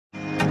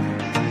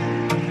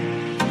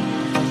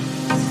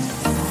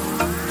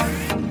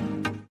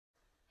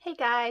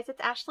guys,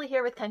 it's Ashley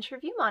here with Country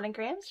View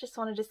Monograms. Just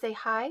wanted to say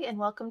hi and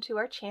welcome to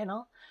our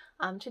channel.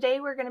 Today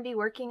we're going to be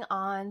working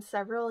on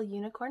several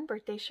unicorn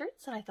birthday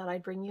shirts and I thought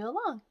I'd bring you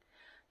along.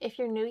 If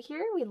you're new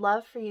here, we'd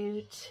love for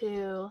you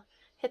to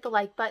hit the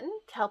like button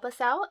to help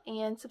us out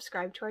and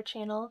subscribe to our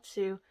channel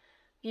to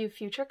view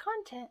future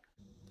content.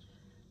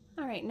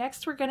 Alright,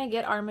 next we're going to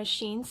get our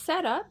machine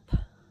set up.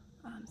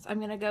 So I'm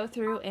going to go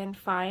through and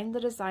find the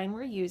design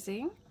we're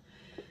using.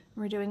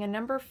 We're doing a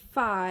number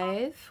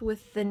 5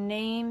 with the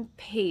name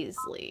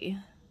Paisley.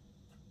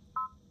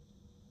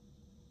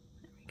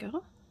 There we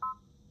go.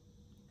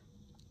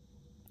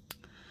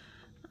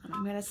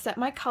 I'm going to set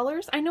my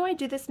colors. I know I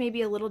do this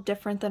maybe a little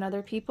different than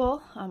other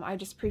people. I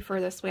just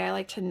prefer this way. I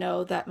like to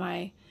know that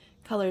my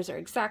colors are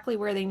exactly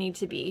where they need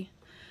to be.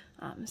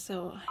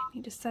 So I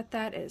need to set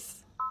that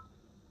as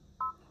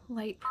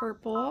light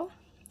purple.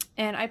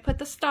 And I put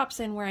the stops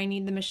in where I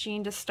need the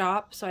machine to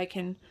stop so I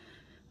can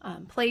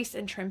place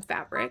and trim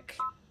fabric.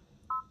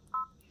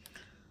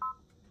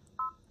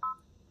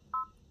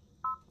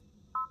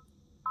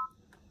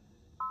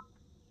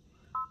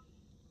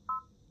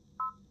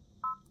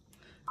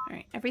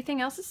 Alright, everything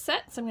else is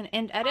set, so I'm going to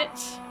end edit.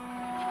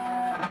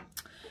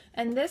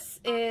 And this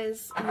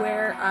is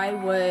where I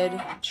would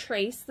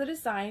trace the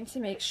design to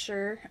make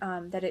sure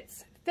that it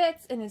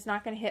fits and is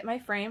not going to hit my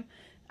frame.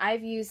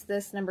 I've used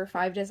this number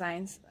 5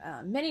 designs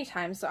many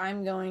times, so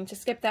I'm going to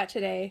skip that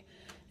today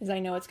as I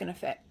know it's going to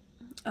fit.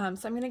 So I'm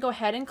going to go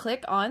ahead and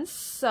click on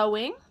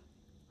sewing,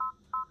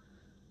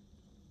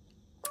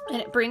 and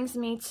it brings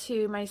me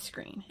to my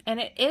screen, and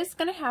it is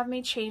going to have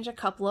me change a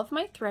couple of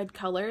my thread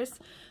colors.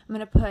 I'm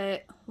going to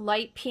put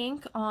light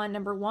pink on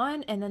number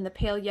 1 and then the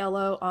pale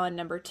yellow on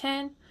number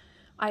 10.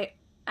 I'm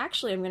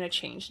going to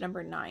change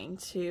number 9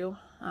 to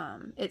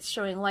it's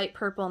showing light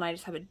purple and I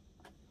just have a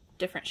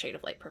different shade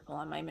of light purple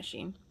on my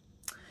machine.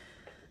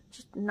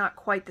 Just not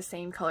quite the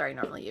same color I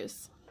normally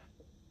use.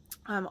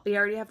 We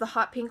already have the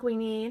hot pink we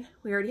need.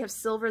 We already have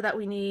silver that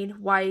we need,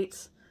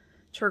 white,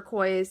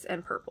 turquoise,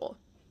 and purple.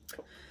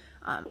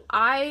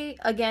 I,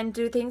 again,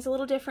 do things a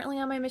little differently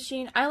on my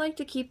machine. I like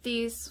to keep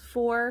these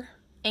 4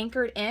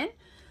 anchored in.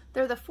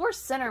 They're the 4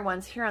 center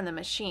ones here on the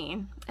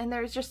machine, and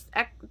they're just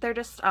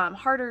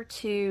harder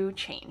to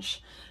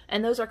change.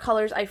 And those are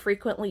colors I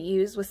frequently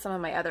use with some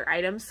of my other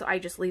items, so I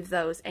just leave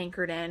those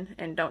anchored in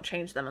and don't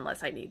change them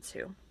unless I need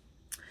to.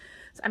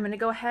 So I'm going to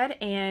go ahead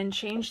and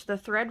change the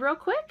thread real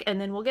quick, and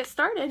then we'll get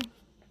started.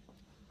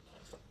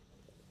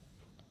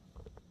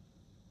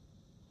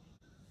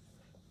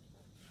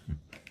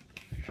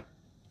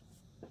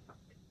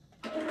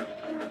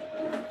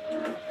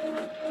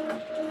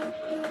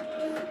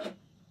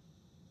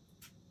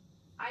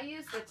 I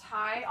use the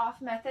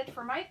tie-off method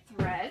for my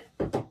thread.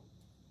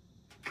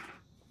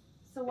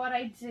 So what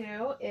I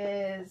do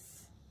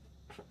is,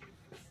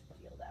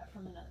 steal that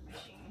from another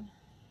machine,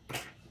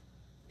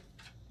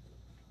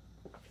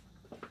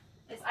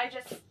 is I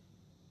just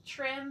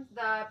trim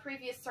the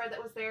previous thread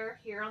that was there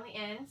here on the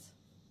end,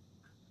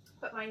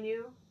 put my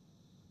new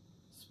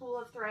spool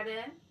of thread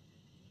in,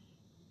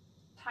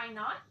 tie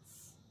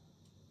knots.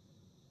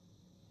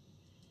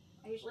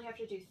 I usually have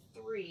to do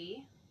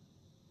 3.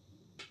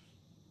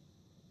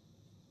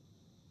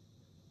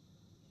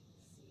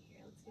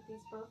 Let's get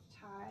these both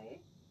tied.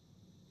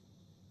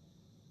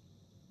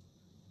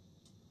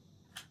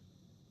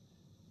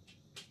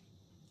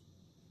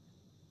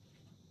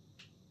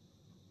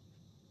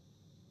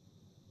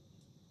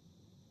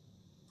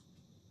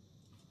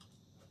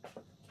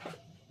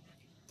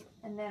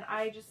 And then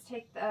I just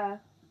take the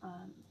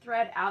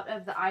thread out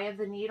of the eye of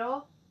the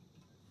needle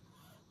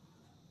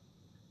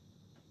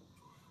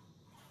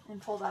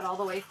and pull that all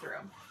the way through.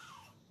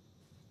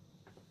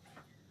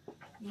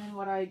 And then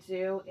what I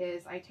do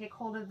is I take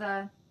hold of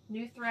the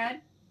new thread,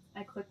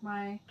 I click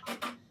my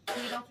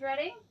needle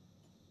threading,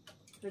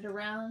 put it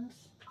around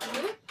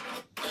the loop,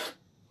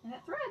 and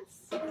it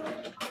threads.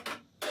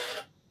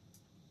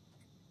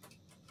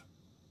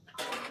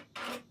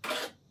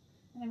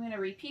 And I'm going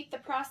to repeat the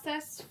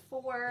process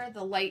for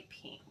the light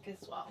pink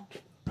as well.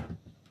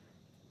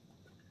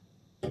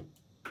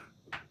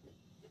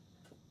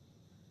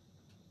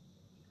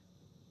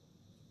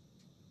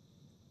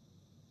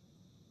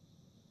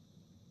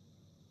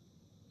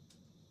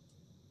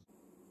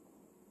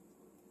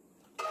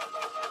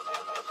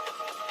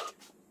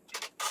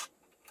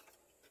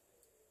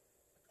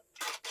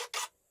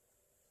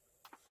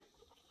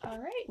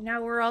 Alright,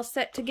 now we're all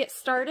set to get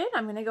started.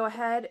 I'm going to go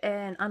ahead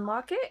and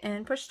unlock it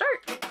and push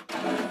start.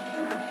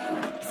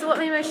 So what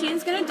my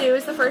machine's going to do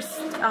is the first,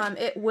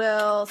 it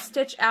will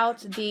stitch out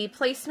the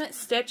placement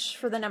stitch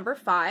for the number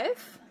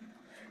 5,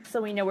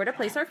 so we know where to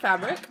place our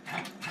fabric.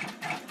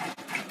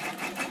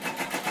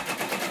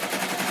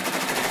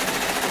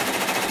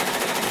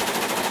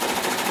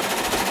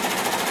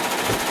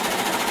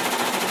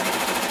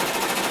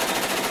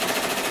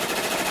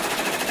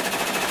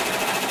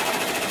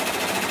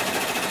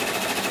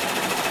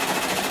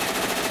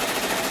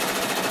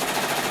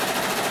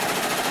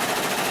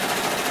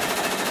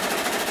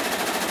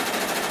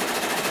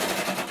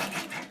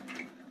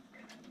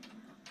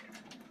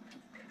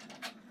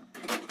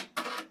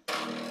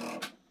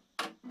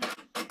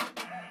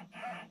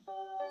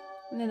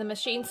 then the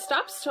machine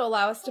stops to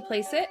allow us to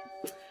place it.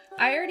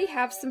 I already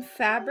have some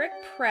fabric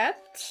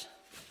prepped.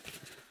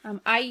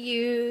 I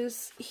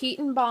use heat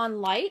and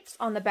bond lights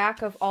on the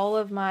back of all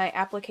of my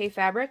applique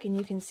fabric, and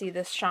you can see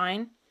this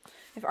shine.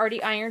 I've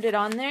already ironed it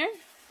on there,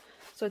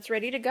 so it's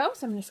ready to go.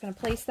 So I'm just going to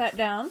place that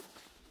down.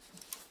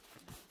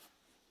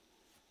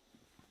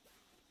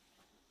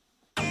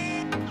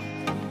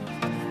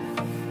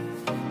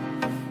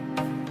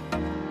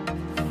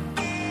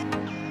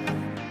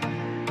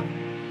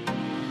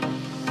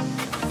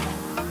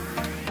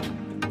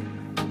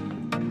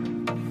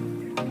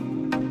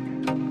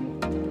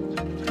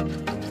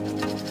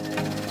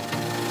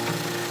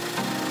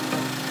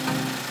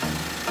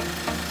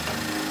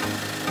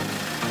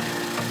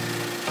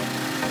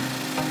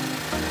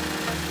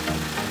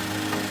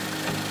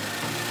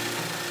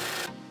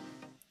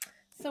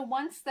 So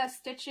once the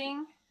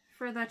stitching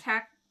for the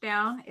tack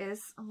down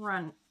is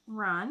run,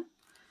 I'm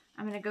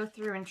going to go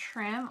through and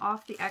trim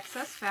off the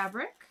excess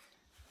fabric.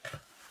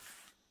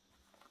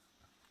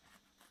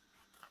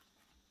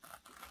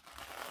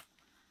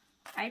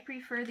 I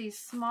prefer these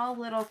small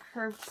little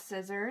curved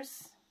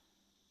scissors.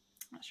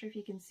 Not sure if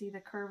you can see the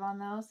curve on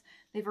those.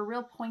 They have a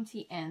real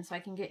pointy end, so I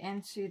can get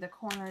into the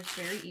corners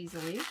very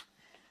easily.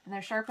 And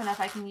they're sharp enough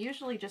I can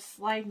usually just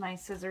slide my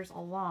scissors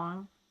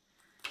along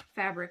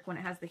fabric when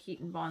it has the heat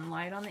and bond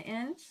light on the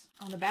end,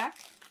 on the back.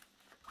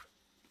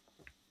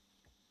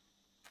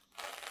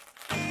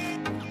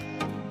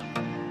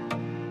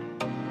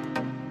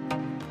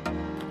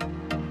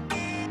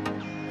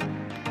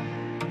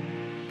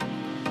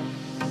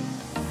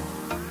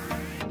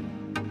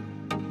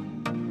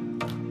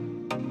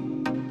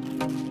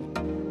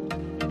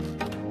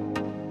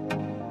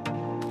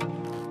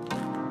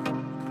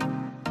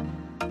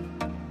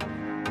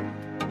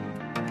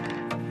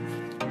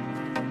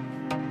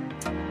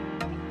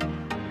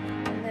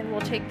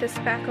 Take this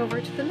back over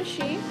to the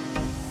machine.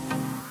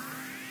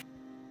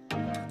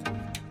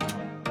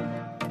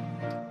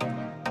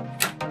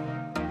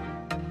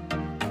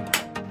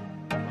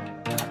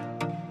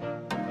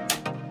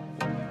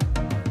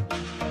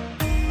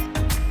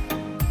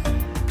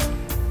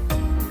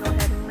 Go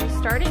ahead and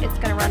restart it. It's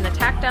going to run the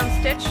tack down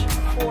stitch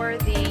for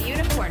the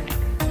unicorn neck.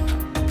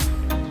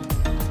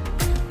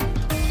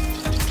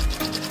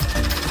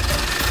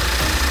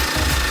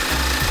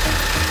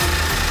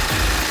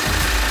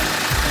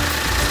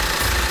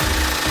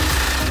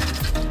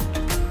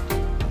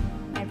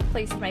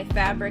 Placed my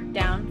fabric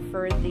down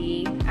for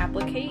the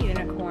applique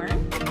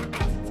unicorn.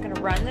 It's going to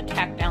run the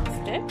tack down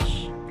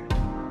stitch.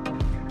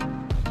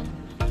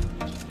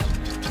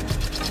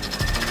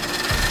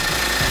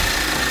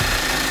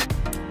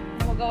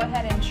 And we'll go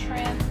ahead and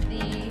trim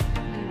the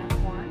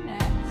unicorn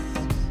next.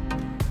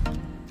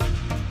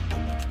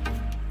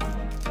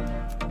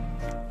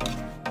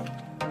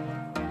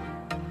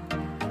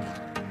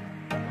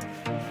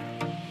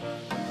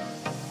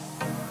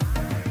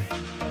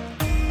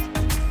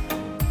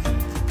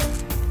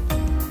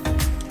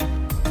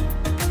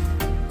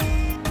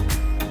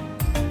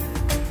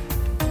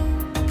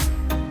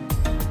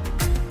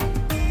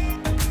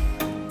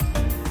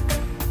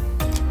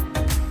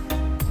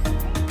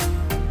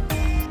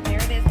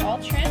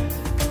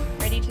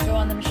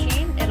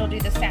 Do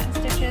the satin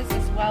stitches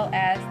as well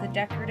as the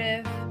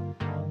decorative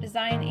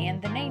design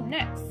and the name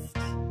next.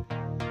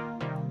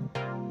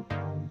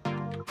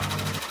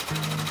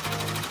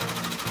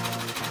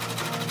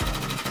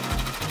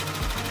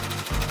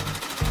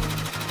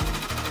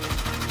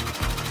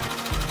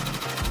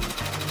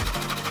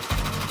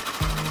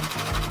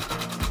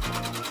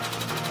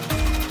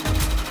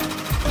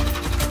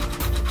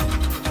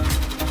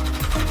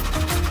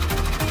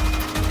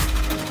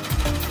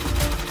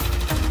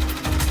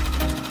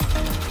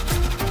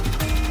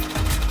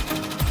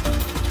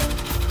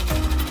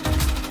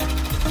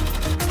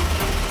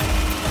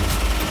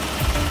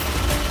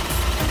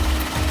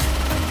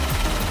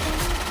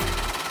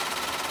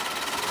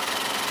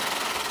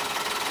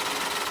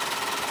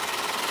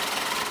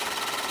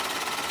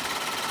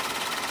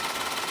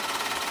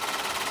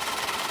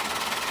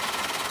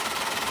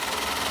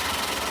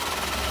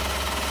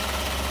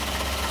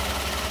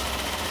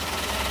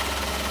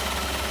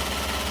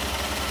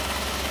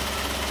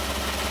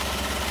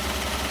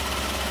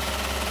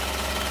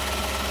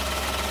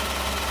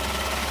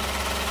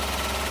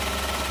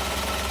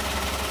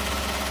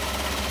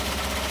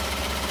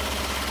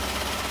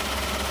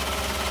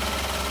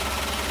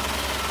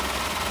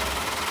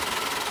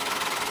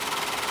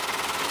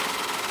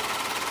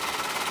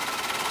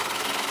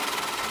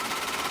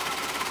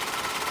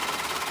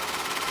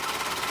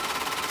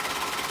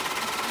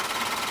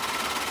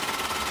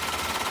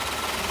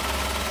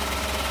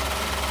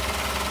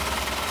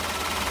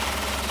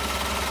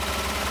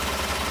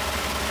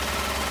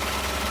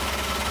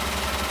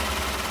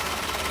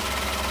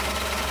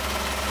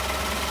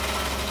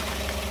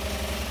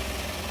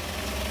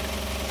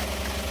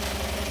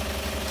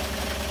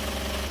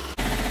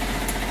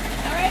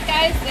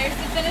 Guys, there's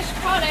the finished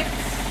product,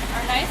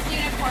 our nice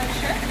unicorn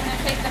shirt. I'm going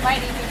to take the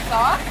Mighty hoops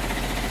off.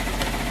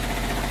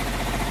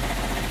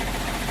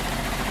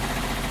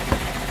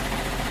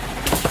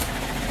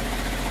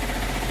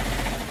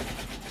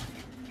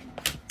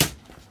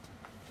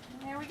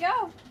 we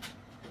go.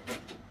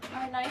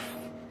 Our nice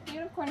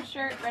unicorn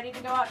shirt ready to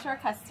go out to our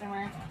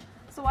customer.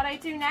 So what I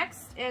do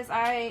next is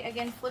I,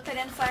 again, flip it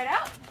inside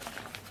out.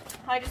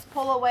 I just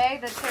pull away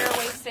the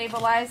tearaway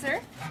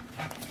stabilizer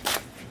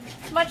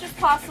as much as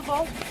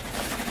possible.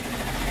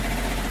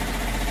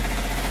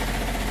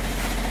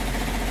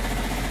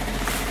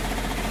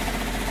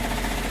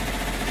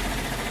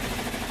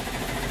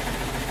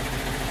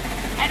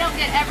 I don't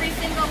get every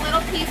single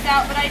little piece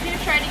out, but I do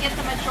try to get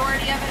the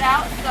majority of it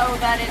out so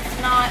that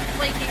it's not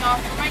flaking off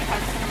for my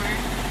customer.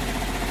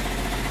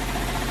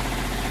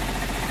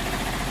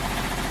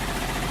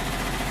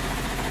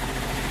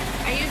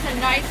 I use a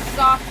nice,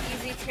 soft,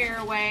 easy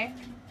tearaway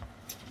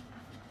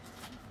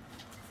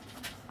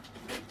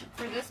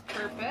for this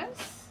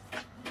purpose.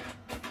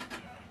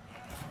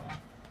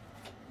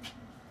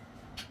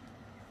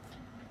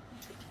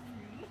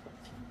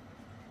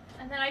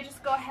 And then I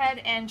just go ahead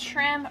and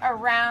trim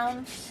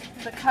around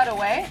the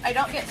cutaway. I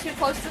don't get too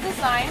close to the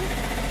design.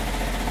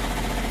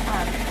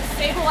 The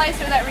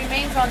stabilizer that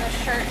remains on the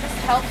shirt just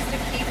helps to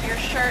keep your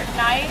shirt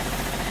nice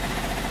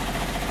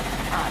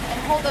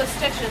and hold those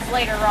stitches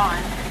later on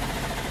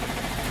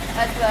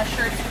as the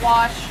shirt's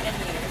washed and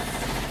used.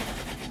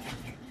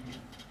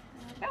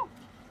 There we go.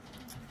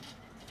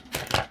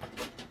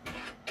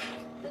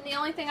 Then the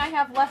only thing I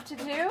have left to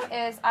do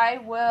is I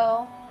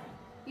will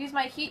use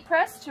my heat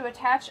press to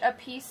attach a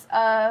piece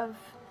of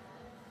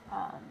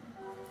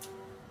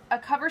a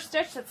cover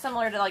stitch that's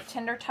similar to like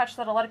Tender Touch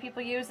that a lot of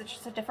people use. It's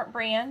just a different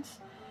brand.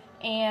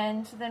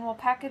 And then we'll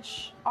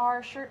package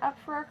our shirt up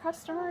for our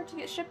customer to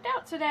get shipped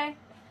out today.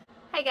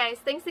 Hi guys,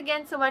 thanks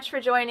again so much for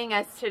joining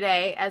us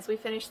today as we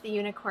finish the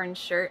unicorn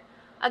shirt.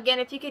 Again,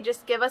 if you could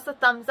just give us a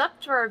thumbs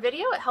up to our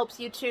video, it helps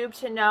YouTube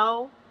to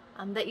know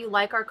that you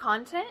like our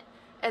content,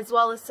 as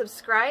well as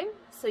subscribe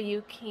so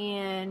you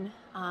can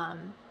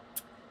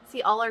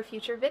see all our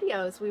future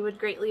videos. We would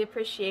greatly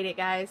appreciate it,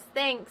 guys.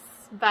 Thanks.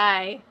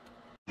 Bye.